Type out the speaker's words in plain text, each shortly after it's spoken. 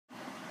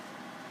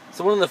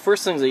So one of the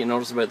first things that you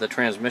notice about the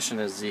transmission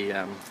is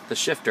the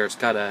shifter. It's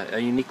got a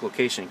unique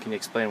location. Can you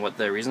explain what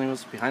the reasoning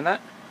was behind that?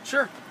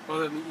 Sure.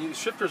 Well, the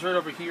shifter's right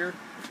over here.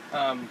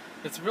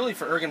 It's really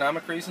for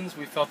ergonomic reasons.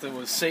 We felt it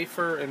was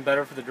safer and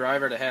better for the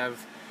driver to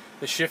have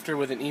the shifter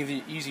with an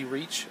easy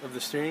reach of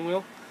the steering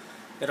wheel.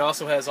 It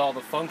also has all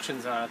the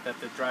functions on it that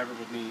the driver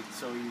would need.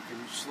 So you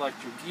can select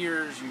your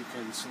gears, you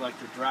can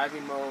select your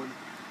driving mode,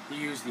 you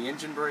use the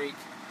engine brake.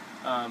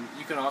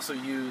 You can also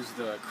use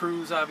the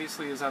cruise,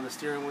 obviously, is on the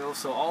steering wheel.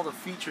 So all the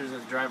features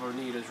that the driver would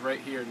need is right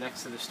here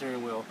next to the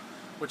steering wheel,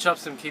 which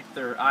helps them keep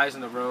their eyes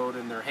on the road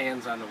and their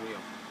hands on the wheel.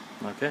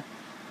 Okay.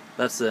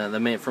 That's the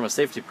main, from a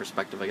safety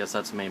perspective, I guess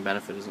that's the main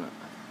benefit, isn't it?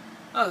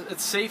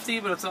 It's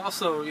safety, but it's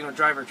also,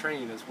 driver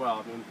training as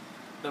well. I mean,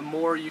 the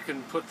more you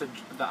can put the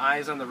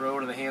eyes on the road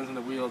and the hands on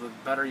the wheel, the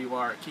better you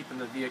are at keeping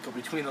the vehicle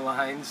between the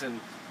lines and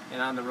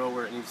on the road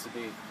where it needs to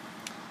be.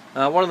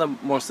 One of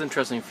the most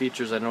interesting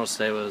features I noticed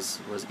today was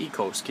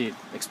eCoast. Can you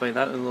explain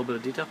that in a little bit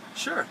of detail?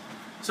 Sure.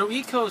 So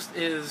eCoast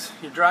is,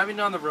 you're driving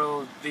down the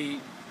road, the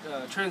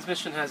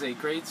transmission has a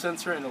grade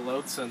sensor and a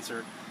load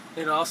sensor.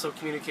 It also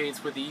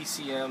communicates with the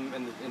ECM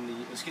and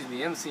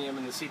the MCM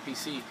and the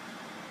CPC.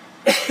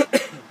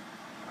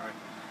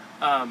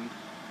 All right.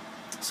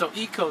 So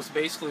eCoast,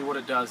 basically what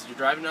it does is you're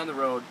driving down the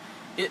road,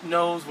 it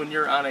knows when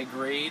you're on a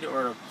grade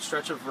or a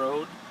stretch of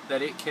road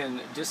that it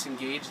can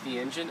disengage the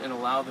engine and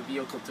allow the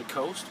vehicle to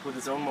coast with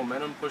its own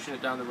momentum pushing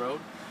it down the road,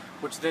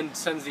 which then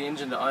sends the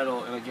engine to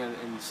idle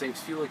and saves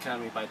fuel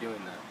economy by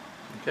doing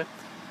that. Okay.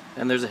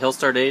 And there's a hill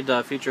start aid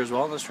feature as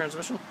well in this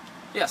transmission?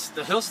 Yes,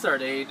 the hill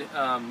start aid,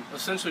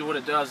 essentially what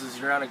it does is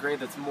you're on a grade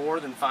that's more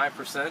than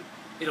 5%,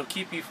 it'll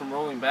keep you from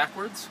rolling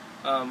backwards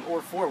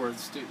or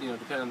forwards,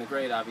 depending on the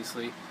grade,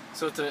 obviously.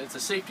 So it's a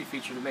safety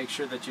feature to make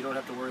sure that you don't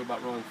have to worry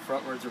about rolling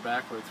frontwards or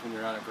backwards when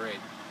you're on a grade.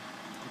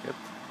 Okay.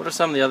 What are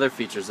some of the other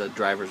features that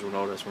drivers will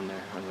notice when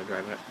they're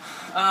driving it?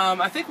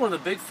 I think one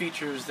of the big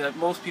features that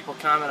most people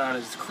comment on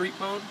is creep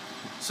mode.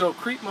 So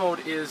creep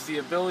mode is the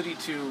ability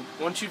to,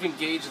 once you've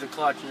engaged the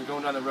clutch and you're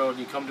going down the road and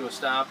you come to a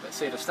stop,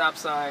 say at a stop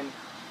sign,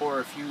 or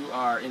if you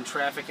are in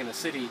traffic in a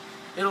city,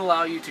 it'll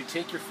allow you to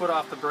take your foot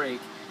off the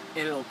brake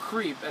and it'll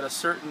creep at a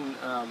certain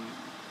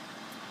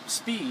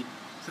speed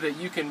so that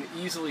you can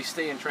easily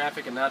stay in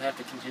traffic and not have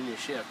to continue to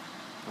shift.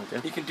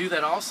 Okay. You can do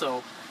that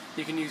also.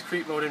 You can use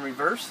creep mode in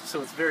reverse,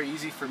 so it's very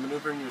easy for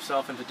maneuvering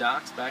yourself into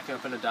docks, backing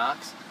up into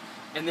docks.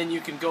 And then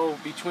you can go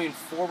between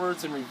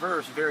forwards and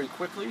reverse very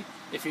quickly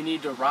if you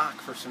need to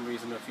rock for some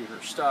reason, if you're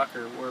stuck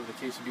or whatever the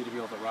case would be to be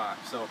able to rock.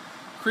 So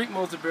creep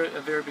mode's a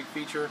very big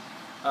feature.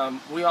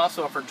 We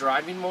also offer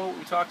driving mode,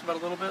 we talked about a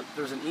little bit.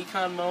 There's an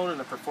econ mode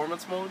and a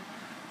performance mode.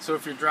 So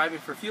if you're driving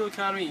for fuel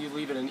economy, you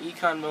leave it in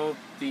econ mode.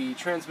 The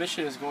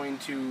transmission is going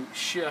to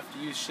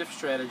use shift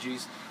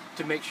strategies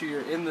to make sure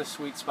you're in the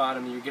sweet spot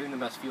and you're getting the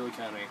best fuel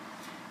economy.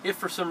 If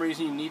for some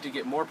reason you need to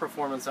get more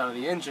performance out of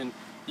the engine,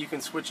 you can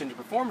switch into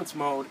performance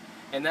mode,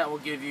 and that will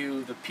give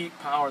you the peak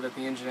power that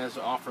the engine has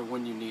to offer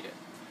when you need it.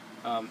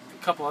 A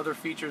couple other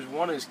features.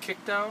 One is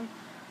kickdown.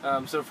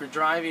 So if you're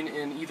driving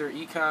in either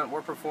econ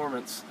or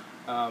performance,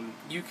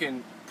 you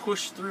can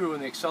push through in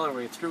the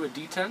accelerator through a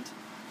detent,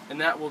 and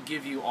that will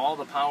give you all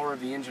the power of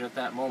the engine at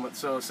that moment.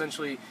 So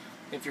essentially,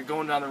 if you're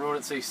going down the road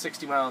at say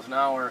 60 miles an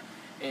hour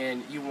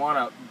and you want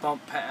to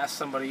bump past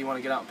somebody, you want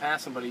to get out and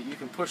pass somebody, you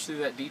can push through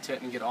that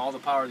detent and get all the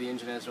power the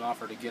engine has to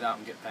offer to get out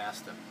and get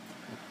past them.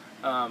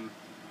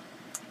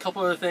 A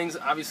couple other things,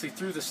 obviously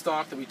through the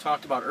stock that we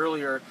talked about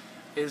earlier,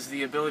 is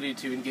the ability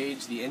to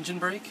engage the engine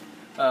brake.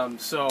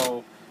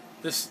 So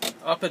this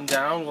up and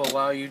down will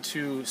allow you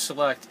to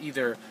select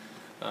either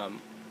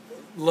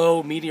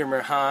low, medium,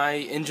 or high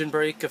engine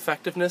brake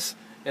effectiveness,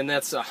 and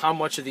that's how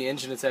much of the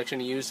engine it's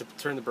actually used to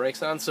turn the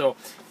brakes on. So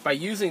by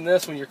using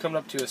this when you're coming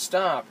up to a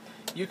stop,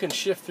 you can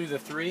shift through the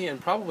three and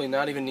probably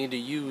not even need to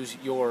use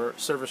your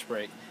service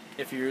brake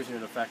if you're using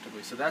it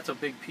effectively. So that's a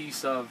big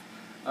piece of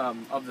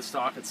the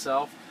stock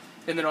itself.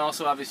 And then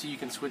also obviously you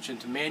can switch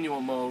into manual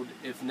mode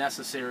if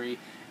necessary,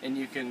 and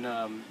you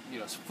can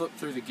flip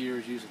through the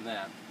gears using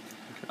that.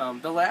 Okay.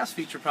 The last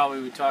feature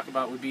probably we'd talk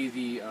about would be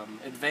the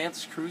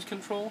advanced cruise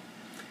control.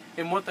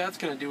 And what that's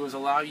going to do is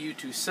allow you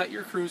to set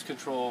your cruise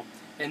control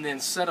and then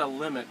set a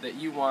limit that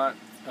you want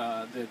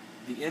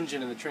the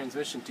engine and the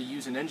transmission to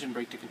use an engine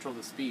brake to control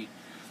the speed.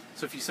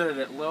 So if you set it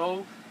at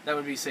low, that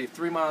would be say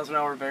 3 miles an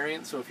hour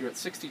variant. So if you're at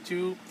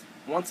 62,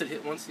 once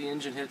the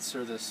engine hits,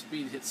 or the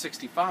speed hits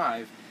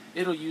 65,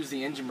 it'll use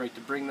the engine brake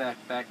to bring that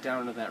back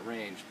down into that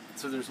range.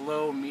 So there's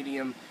low,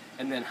 medium,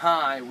 and then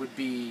high would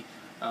be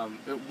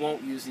it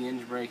won't use the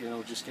engine brake and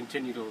it'll just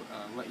continue to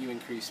let you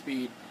increase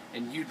speed,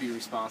 and you'd be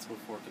responsible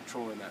for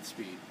controlling that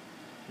speed.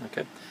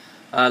 Okay.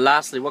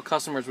 Lastly, what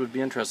customers would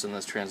be interested in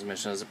this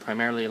transmission? Is it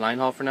primarily line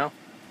haul for now?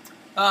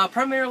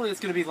 Primarily it's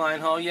going to be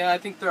line haul. Yeah, I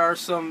think there are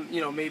some,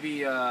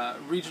 maybe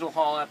regional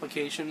haul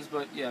applications,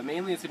 but yeah,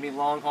 mainly it's going to be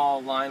long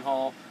haul, line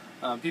haul.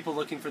 People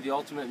looking for the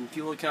ultimate in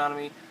fuel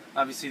economy.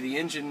 Obviously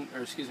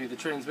the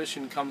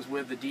transmission comes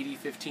with the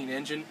DT12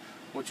 engine,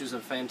 which is a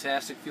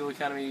fantastic fuel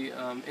economy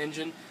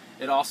engine.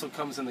 It also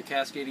comes in the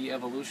Cascade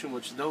Evolution,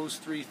 which those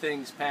three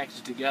things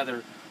packaged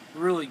together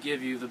really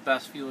give you the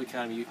best fuel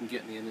economy you can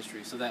get in the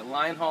industry. So that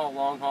line haul,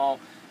 long haul,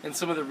 and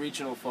some of the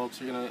regional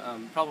folks are going to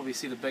probably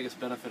see the biggest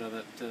benefit of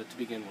it to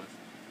begin with.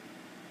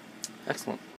 Excellent.